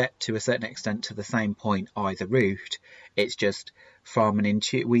still get to a certain extent to the same point either route. It's just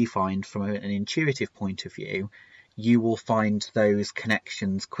we find from an intuitive point of view, you will find those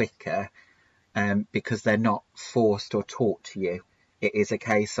connections quicker because they're not forced or taught to you. It is a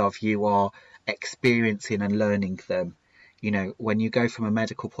case of you are experiencing and learning them. When you go from a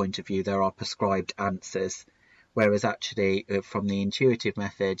medical point of view, there are prescribed answers, whereas actually from the intuitive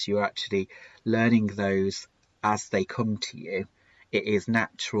methods, you're actually learning those as they come to you. It is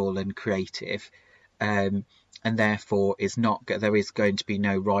natural and creative, and therefore there is going to be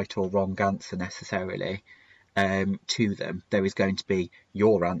no right or wrong answer necessarily to them. There is going to be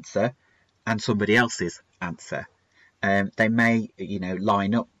your answer and somebody else's answer. They may,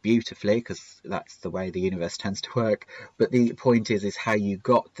 line up beautifully because that's the way the universe tends to work. But the point is how you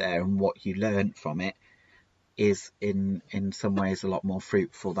got there and what you learned from it is in some ways a lot more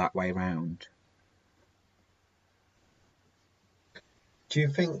fruitful that way around. Do you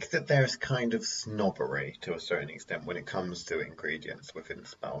think that there's kind of snobbery to a certain extent when it comes to ingredients within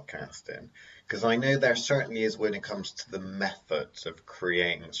spellcasting? Because I know there certainly is when it comes to the methods of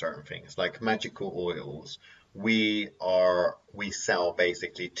creating certain things, like magical oils. We sell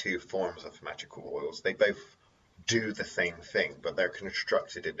basically two forms of magical oils. They both do the same thing, but they're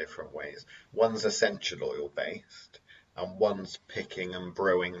constructed in different ways. One's essential oil based, and one's picking and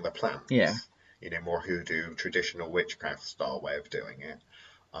brewing the Yeah. plants. More hoodoo, traditional witchcraft style way of doing it,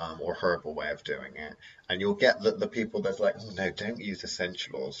 or herbal way of doing it. And you'll get the people that's like, oh no, don't use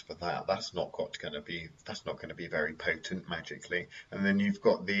essential oils for that. That's not going to be very potent magically. And then you've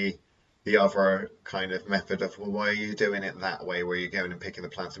got the other kind of method of, well, why are you doing it that way, where you're going and picking the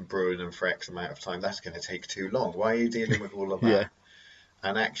plants and brewing them for X amount of time? That's going to take too long. Why are you dealing with all of that? Yeah.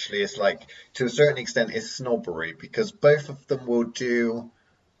 And actually, it's like, to a certain extent, it's snobbery, because both of them will do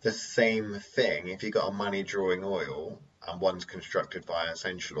the same thing. If you got a money drawing oil, and one's constructed via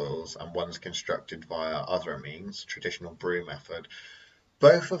essential oils and one's constructed via other means, traditional brew method,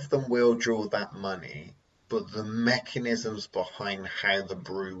 both of them will draw that money, but the mechanisms behind how the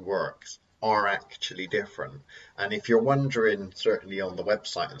brew works are actually different. And if you're wondering, certainly on the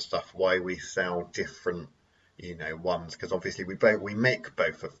website and stuff, why we sell different ones, because obviously we make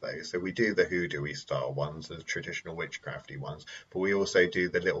both of those. So we do the hoodoo style ones, the traditional witchcrafty ones, but we also do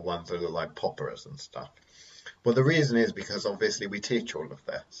the little ones that look like poppers and stuff. Well, the reason is because obviously we teach all of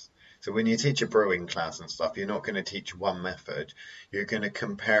this. So when you teach a brewing class and stuff, you're not going to teach one method. You're going to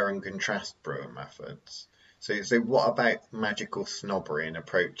compare and contrast brewing methods. So what about magical snobbery and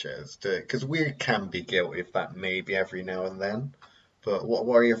approaches? Because we can be guilty of that maybe every now and then. But what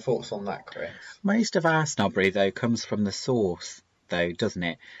are your thoughts on that, Chris? Most of our snobbery, though, comes from the source, though, doesn't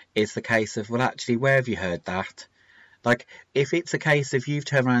it? It's the case of, well, actually, where have you heard that? Like, if it's a case of you've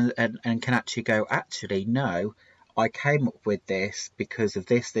turned around and can actually go, actually, no, I came up with this because of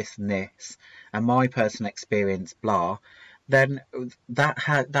this, this, and this, and my personal experience, blah, then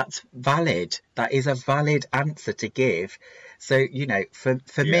that's valid. That is a valid answer to give. So,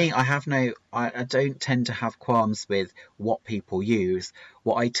 for me, I don't tend to have qualms with what people use.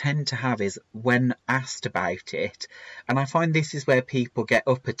 What I tend to have is when asked about it, and I find this is where people get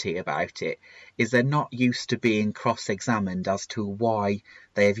uppity about it, is they're not used to being cross-examined as to why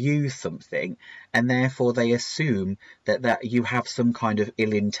they have used something, and therefore they assume that you have some kind of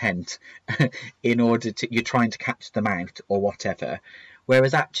ill intent in order to, you're trying to catch them out or whatever.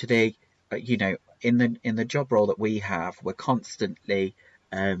 Whereas actually, in the job role that we have, we're constantly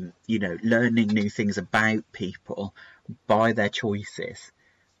learning new things about people by their choices.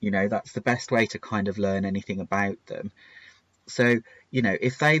 That's the best way to kind of learn anything about them. So,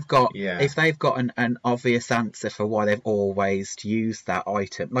 if they've got an obvious answer for why they've always used that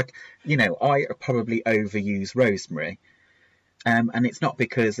item, like, I probably overuse rosemary. And it's not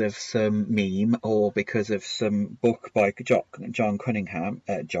because of some meme or because of some book by John Cunningham.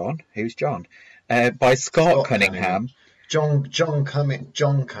 Who's John? By Scott Cunningham. John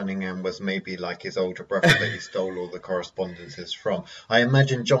Cunningham was maybe like his older brother that he stole all the correspondences from. I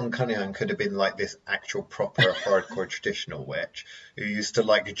imagine John Cunningham could have been like this actual proper hardcore traditional witch who used to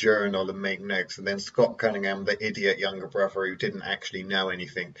like journal and make notes, and then Scott Cunningham, the idiot younger brother who didn't actually know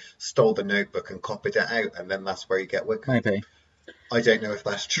anything, stole the notebook and copied it out, and then that's where you get Wicca. Maybe. I don't know if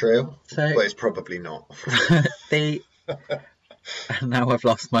that's true, but it's probably not. Now I've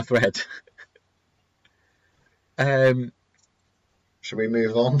lost my thread. Should we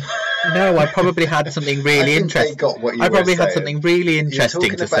move on? No, I probably had something really interesting. I probably had something really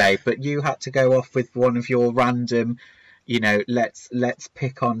interesting to say, but you had to go off with one of your random, let's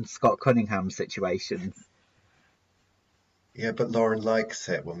pick on Scott Cunningham situations. Yeah, but Lauren likes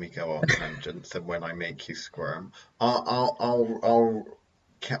it when we go on tangents and when I make you squirm. I'll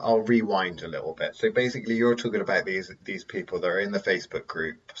rewind a little bit. So basically, you're talking about these people that are in the Facebook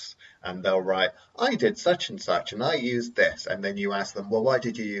groups, and they'll write, "I did such and such, and I used this," and then you ask them, "Well, why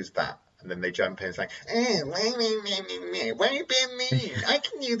did you use that?" And then they jump in and say, "Why are you being mean? I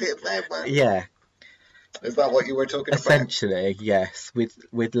can use it that way." Yeah. Is that what you were talking about? Essentially, yes,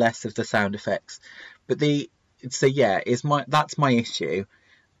 with less of the sound effects. But that's my issue,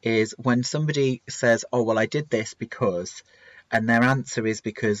 is when somebody says, "Oh, well, I did this because," and their answer is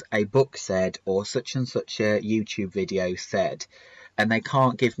because a book said, or such and such a YouTube video said, and they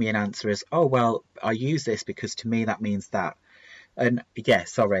can't give me an answer as, "Oh, well, I use this because to me that means that." And yeah,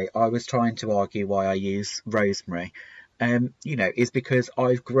 sorry, I was trying to argue why I use rosemary. Is because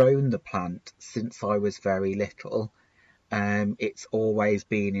I've grown the plant since I was very little. It's always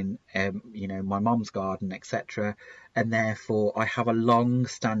been in, my mum's garden, etc. And therefore I have a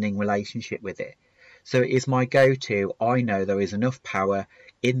long-standing relationship with it. So it is my go-to. I know there is enough power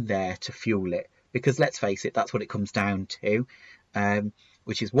in there to fuel it, because let's face it, that's what it comes down to.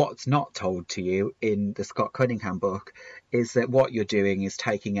 Which is what's not told to you in the Scott Cunningham book, is that what you're doing is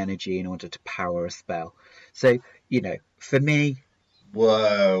taking energy in order to power a spell. So, for me...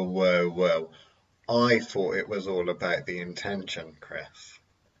 Whoa. I thought it was all about the intention, Chris.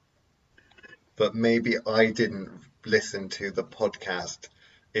 But maybe I didn't listen to the podcast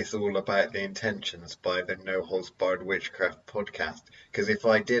It's All About the Intentions by the No Holds Barred Witchcraft podcast. Because if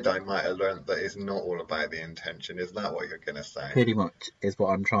I did, I might have learned that it's not all about the intention. Is that what you're going to say? Pretty much is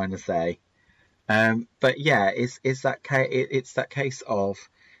what I'm trying to say. But yeah, it's that case of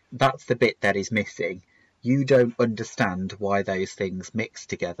that's the bit that is missing. You don't understand why those things mix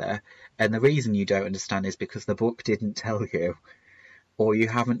together, and the reason you don't understand is because the book didn't tell you, or you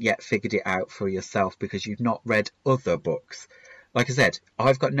haven't yet figured it out for yourself because you've not read other books. Like I said,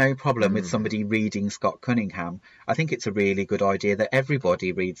 I've got no problem with somebody reading Scott Cunningham. I think it's a really good idea that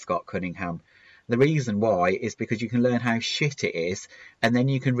everybody reads Scott Cunningham. The reason why is because you can learn how shit it is, and then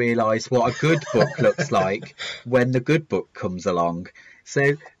you can realise what a good book looks like when the good book comes along.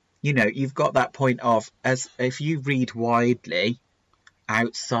 So, you've got that point of, as if you read widely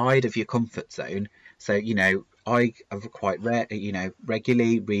outside of your comfort zone. So, I quite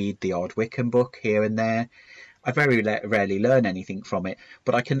regularly read the odd Wiccan book here and there. I very rarely learn anything from it,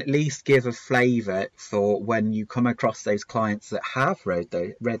 but I can at least give a flavour for when you come across those clients that have read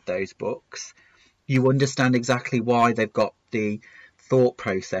those books. You understand exactly why they've got the thought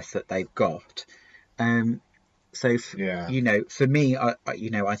process that they've got. For me, I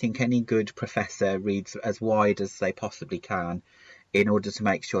think any good professor reads as wide as they possibly can in order to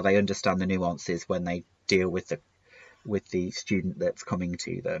make sure they understand the nuances when they deal with the student that's coming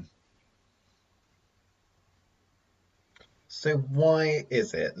to them. So why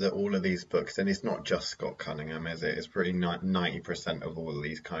is it that all of these books, and it's not just Scott Cunningham, is it? It's pretty 90% of all of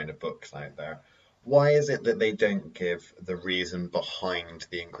these kind of books out there. Why is it that they don't give the reason behind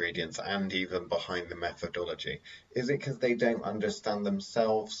the ingredients and even behind the methodology? Is it because they don't understand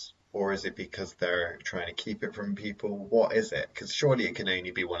themselves, or is it because they're trying to keep it from people? What is it? Because surely it can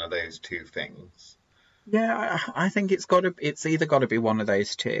only be one of those two things. Yeah, I think it's either got to be one of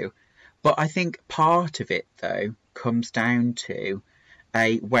those two. But I think part of it, though, comes down to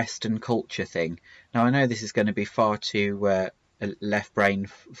a Western culture thing. Now, I know this is going to be far too left brain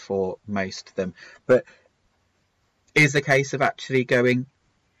for most of them, but is the case of actually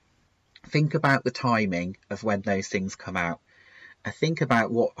think about the timing of when those things come out. I think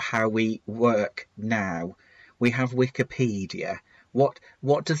about how we work now. We have Wikipedia.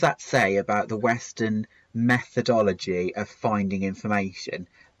 What does that say about the Western methodology of finding information?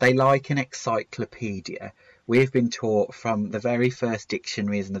 They like an encyclopedia. We've been taught from the very first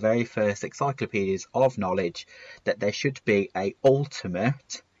dictionaries and the very first encyclopedias of knowledge that there should be a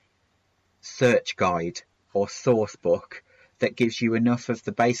ultimate search guide or source book that gives you enough of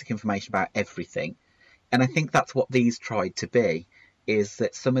the basic information about everything. And I think that's what these tried to be, is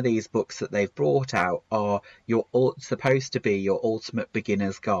that some of these books that they've brought out are supposed to be your ultimate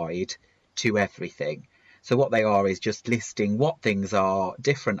beginner's guide to everything. So what they are is just listing what things are,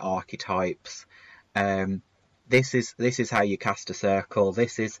 different archetypes. This is how you cast a circle.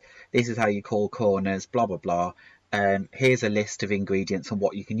 This is how you call corners. Blah blah blah. Here's a list of ingredients and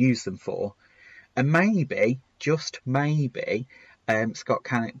what you can use them for. And maybe, just maybe, Scott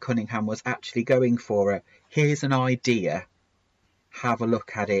Cunningham was actually going for here's an idea. Have a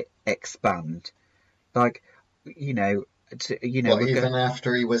look at it. Expand. Like, Even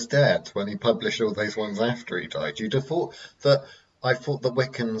after he was dead, when he published all those ones after he died, you'd have thought that. I thought the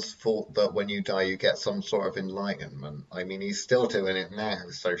Wiccans thought that when you die, you get some sort of enlightenment. I mean, he's still doing it now,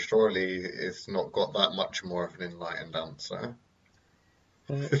 so surely it's not got that much more of an enlightened answer.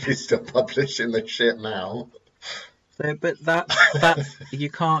 If he's still publishing the shit now. So, but that's you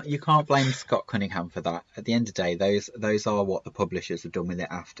can't blame Scott Cunningham for that. At the end of the day, those are what the publishers have done with it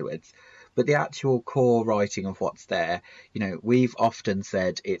afterwards. But the actual core writing of what's there, we've often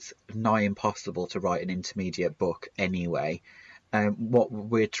said it's nigh impossible to write an intermediate book anyway. What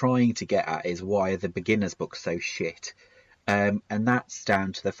we're trying to get at is why are the beginner's books so shit? And that's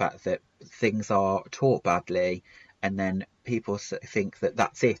down to the fact that things are taught badly, and then people think that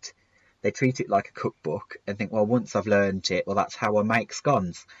that's it. They treat it like a cookbook and think, well, once I've learned it, well, that's how I make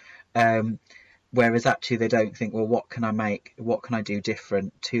scones. Whereas actually they don't think, well, what can I make? What can I do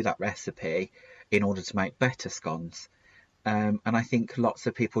different to that recipe in order to make better scones? And I think lots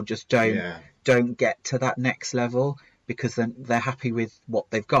of people just don't get to that next level because then they're happy with what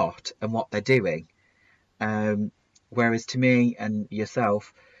they've got and what they're doing. Whereas to me and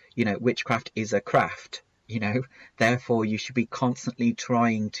yourself, witchcraft is a craft, therefore you should be constantly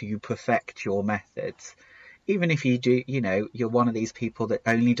trying to perfect your methods. Even if you do, you're one of these people that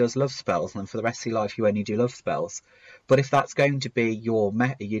only does love spells, and for the rest of your life you only do love spells. But if that's going to be your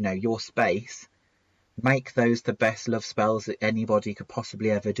space, make those the best love spells that anybody could possibly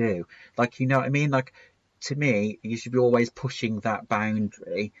ever do. Like, you know what I mean? Like, to me, you should be always pushing that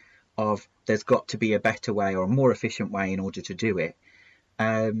boundary of there's got to be a better way or a more efficient way in order to do it.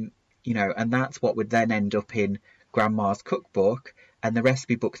 And that's what would then end up in Grandma's cookbook and the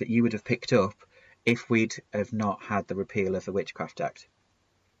recipe book that you would have picked up if we'd have not had the repeal of the Witchcraft Act.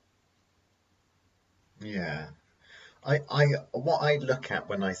 Yeah. What I look at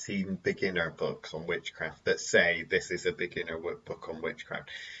when I see beginner books on witchcraft that say this is a beginner book on witchcraft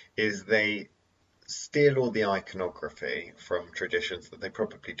is they steal all the iconography from traditions that they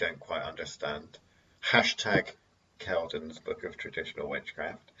probably don't quite understand. Hashtag Kelden's Book of Traditional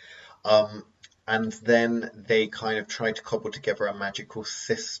Witchcraft. And then they kind of try to cobble together a magical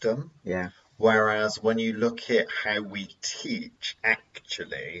system. Yeah. Whereas when you look at how we teach,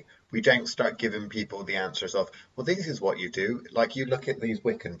 actually, we don't start giving people the answers of, well, this is what you do. Like, you look at these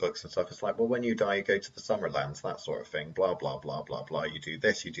Wiccan books and stuff, it's like, well, when you die, you go to the Summerlands, that sort of thing, blah, blah, blah, blah, blah. You do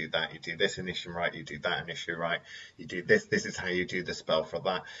this, you do that, you do this initiation right, you do that initiation right, you do this is how you do the spell for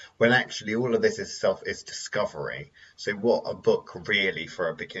that. When actually all of this is discovery. So what a book really for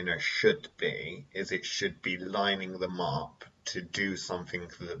a beginner should be, is it should be lining them up to do something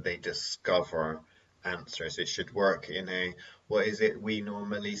that they discover answers. It should work in a, what is it we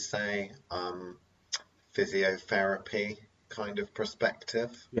normally say, physiotherapy kind of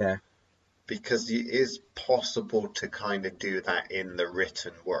perspective. Yeah. Because it is possible to kind of do that in the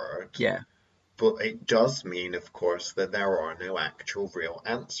written word. Yeah. But it does mean, of course, that there are no actual real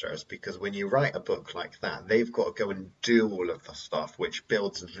answers, because when you write a book like that, they've got to go and do all of the stuff which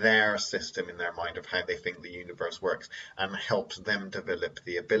builds their system in their mind of how they think the universe works and helps them develop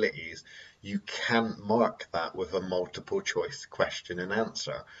the abilities. You can't mark that with a multiple choice question and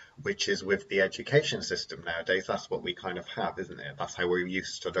answer, which is with the education system nowadays. That's what we kind of have, isn't it? That's how we're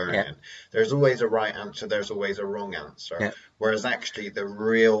used to learning. Yeah. There's always a right answer, there's always a wrong answer. Yeah. Whereas actually the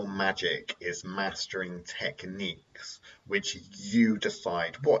real magic is mastering techniques, which you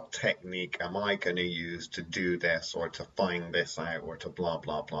decide, what technique am I going to use to do this or to find this out or to blah,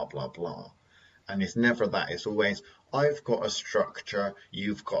 blah, blah, blah, blah. And it's never that. It's always, I've got a structure,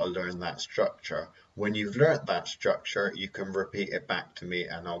 you've got to learn that structure. When you've learnt that structure, you can repeat it back to me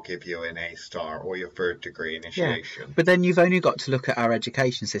and I'll give you an A star or your 3rd degree initiation. Yeah, but then you've only got to look at our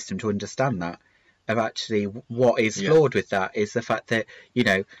education system to understand that. Of actually what is flawed with that is the fact that,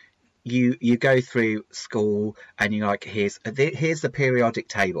 you go through school and you're like, here's the periodic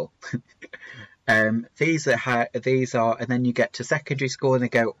table. These are, and then you get to secondary school and they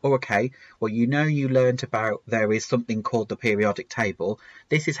go, oh, okay, well, you learnt about there is something called the periodic table.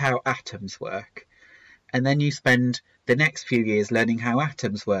 This is how atoms work. And then you spend the next few years learning how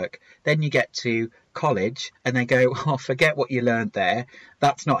atoms work. Then you get to college and they go, oh, forget what you learned there.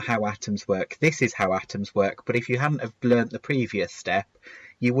 That's not how atoms work. This is how atoms work. But if you hadn't have learnt the previous step,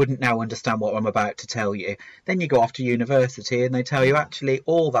 you wouldn't now understand what I'm about to tell you. Then you go off to university and they tell you actually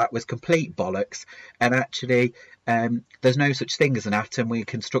all that was complete bollocks, and actually there's no such thing as an atom. We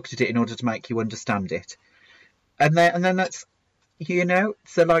constructed it in order to make you understand it. And then that's,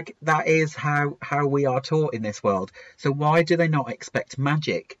 so like that is how we are taught in this world. So why do they not expect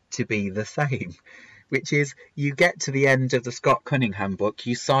magic to be the same? Which is, you get to the end of the Scott Cunningham book,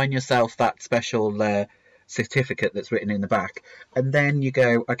 you sign yourself that special certificate that's written in the back, and then you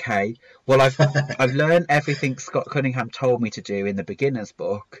go, okay, well, I've learned everything Scott Cunningham told me to do in the beginner's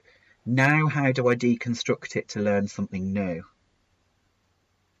book. Now how do I deconstruct it to learn something new?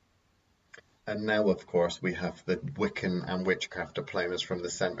 And now, of course, we have the Wiccan and Witchcraft diplomas from the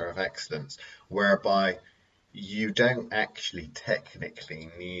Centre of Excellence, whereby you don't actually technically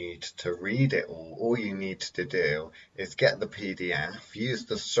need to read it all. All you need to do is get the PDF, use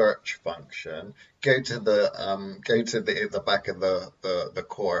the search function, go to the back of the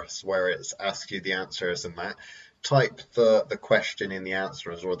course where it's asked you the answers and that, type the question in the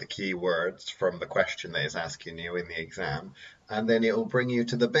answers or the keywords from the question that is asking you in the exam, and then it will bring you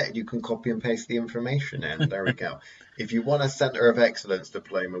to the bit. You can copy and paste the information in. There we go. If you want a Centre of Excellence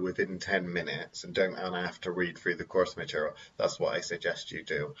diploma within 10 minutes and don't have to read through the course material, that's what I suggest you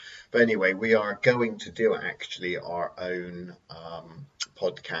do. But anyway, we are going to do actually our own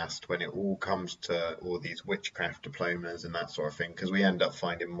podcast when it all comes to all these witchcraft diplomas and that sort of thing, because we end up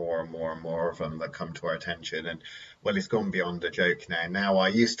finding more and more and more of them that come to our attention. And well, it's gone beyond a joke now. Now I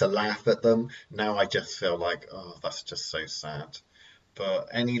used to laugh at them. Now I just feel like, oh, that's just so sad. But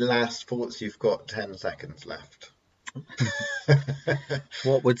any last thoughts? You've got 10 seconds left.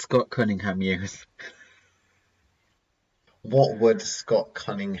 What would Scott Cunningham use? What would Scott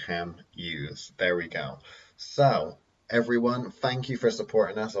Cunningham use? There we go. So, everyone, thank you for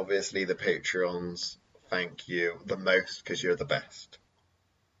supporting us. Obviously, the Patreons, thank you the most because you're the best.